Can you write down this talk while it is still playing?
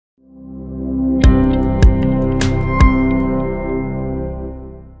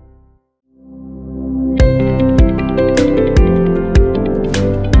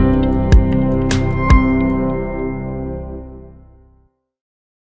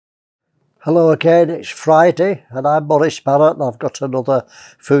Hello again, it's Friday and I'm Barratt and I've got another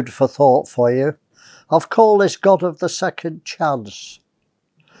food for thought for you. I've called this God of the second chance.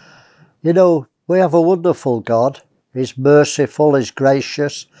 You know, we have a wonderful God. He's merciful, he's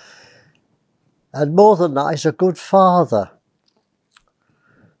gracious, and more than that, he's a good father.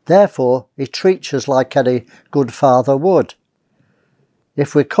 Therefore, he treats us like any good father would.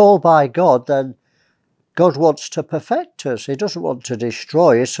 If we call by God, then God wants to perfect us. He doesn't want to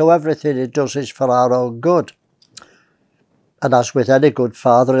destroy us, so everything he does is for our own good. And as with any good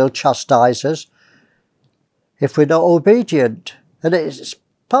father, he'll chastise us if we're not obedient. And it's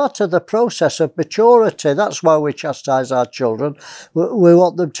part of the process of maturity. That's why we chastise our children. We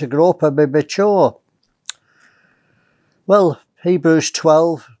want them to grow up and be mature. Well, Hebrews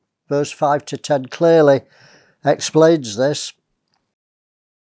 12, verse 5 to 10 clearly explains this.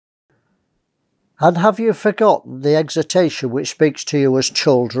 And have you forgotten the exhortation which speaks to you as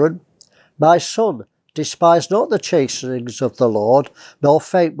children? My son, despise not the chastenings of the Lord, nor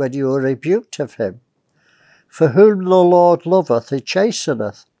faint when you are rebuked of him. For whom the Lord loveth, he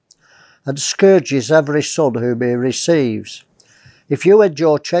chasteneth, and scourges every son whom he receives. If you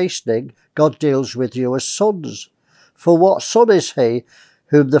endure chastening, God deals with you as sons. For what son is he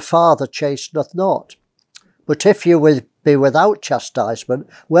whom the Father chasteneth not? But if you be without chastisement,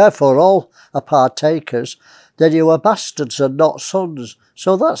 wherefore all are partakers, then you are bastards and not sons.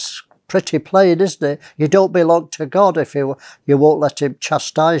 So that's pretty plain, isn't it? You don't belong to God if you won't let him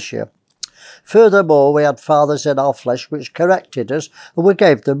chastise you. Furthermore, we had fathers in our flesh which corrected us, and we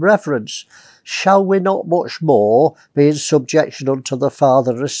gave them reverence. Shall we not much more be in subjection unto the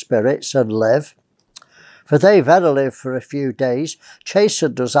Father of spirits and live? For they verily for a few days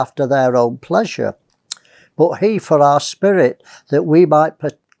chastened us after their own pleasure. But he for our spirit, that we might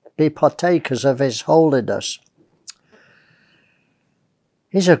be partakers of his holiness.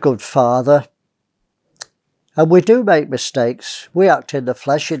 He's a good father. And we do make mistakes. We act in the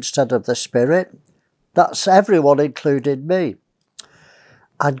flesh instead of the spirit. That's everyone, including me.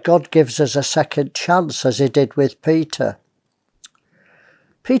 And God gives us a second chance, as he did with Peter.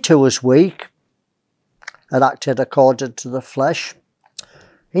 Peter was weak and acted according to the flesh.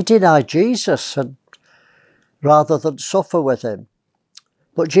 He denied Jesus and rather than suffer with him.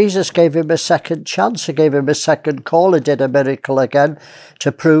 But Jesus gave him a second chance. He gave him a second call. He did a miracle again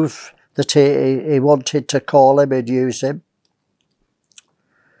to prove that he wanted to call him and use him.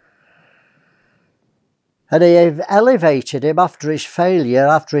 And he elevated him after his failure,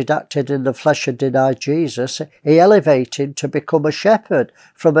 after he'd acted in the flesh and denied Jesus. He elevated him to become a shepherd,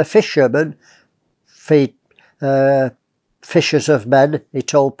 from a fisherman, fishers of men, he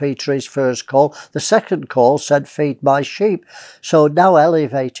told Peter his first call. The second call said, feed my sheep. So now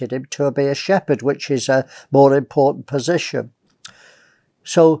elevated him to be a shepherd, which is a more important position.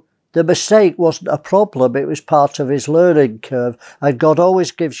 So the mistake wasn't a problem, it was part of his learning curve. And God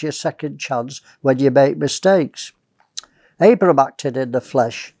always gives you a second chance when you make mistakes. Abraham acted in the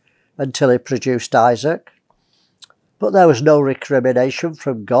flesh until he produced Isaac. But there was no recrimination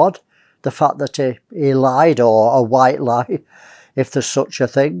from God. The fact that he lied, or a white lie, if there's such a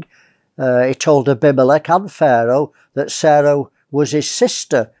thing. He told Abimelech and Pharaoh that Sarah was his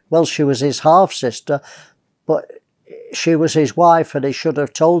sister. Well, she was his half-sister, but she was his wife, and he should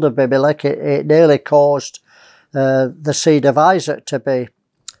have told Abimelech. It nearly caused the seed of Isaac to be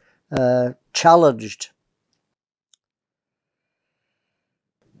challenged.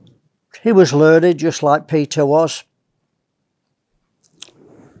 He was learning just like Peter was.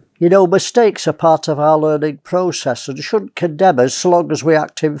 You know, mistakes are part of our learning process and shouldn't condemn us so long as we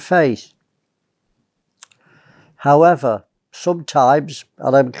act in faith. However, sometimes,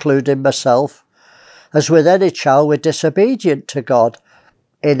 and I'm including myself, as with any child, we're disobedient to God,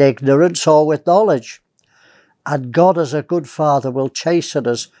 in ignorance or with knowledge. And God, as a good father, will chasten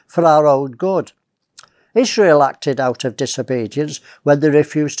us for our own good. Israel acted out of disobedience when they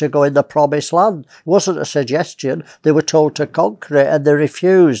refused to go in the promised land. It wasn't a suggestion. They were told to conquer it and they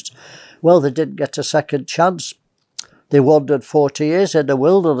refused. Well, they didn't get a second chance. They wandered 40 years in the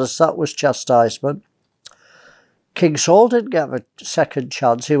wilderness. That was chastisement. King Saul didn't get a second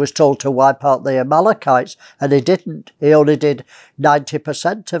chance. He was told to wipe out the Amalekites, and he didn't. He only did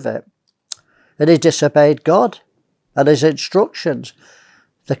 90% of it. And he disobeyed God and his instructions.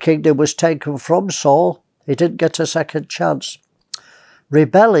 The kingdom was taken from Saul. He didn't get a second chance.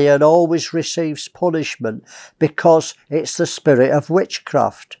 Rebellion always receives punishment because it's the spirit of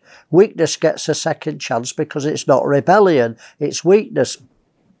witchcraft. Weakness gets a second chance because it's not rebellion, it's weakness.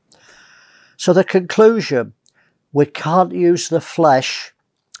 So the conclusion, we can't use the flesh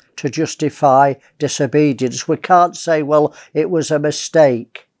to justify disobedience. We can't say, well, it was a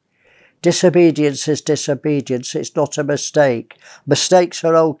mistake. Disobedience is disobedience. It's not a mistake. Mistakes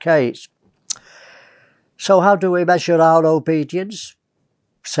are okay. So how do we measure our obedience?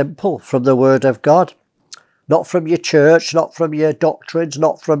 Simple, from the Word of God. Not from your church, not from your doctrines,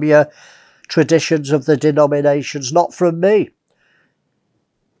 not from your traditions of the denominations, not from me.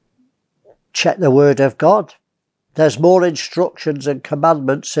 Check the Word of God. There's more instructions and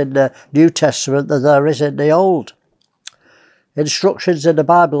commandments in the New Testament than there is in the Old. Instructions in the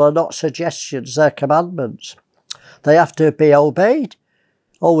Bible are not suggestions, they're commandments. They have to be obeyed,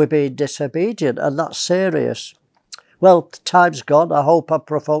 or we're being disobedient, and that's serious. Well, time's gone. I hope I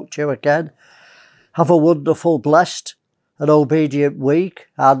provoked you again. Have a wonderful, blessed and obedient week,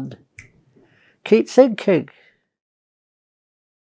 and keep thinking.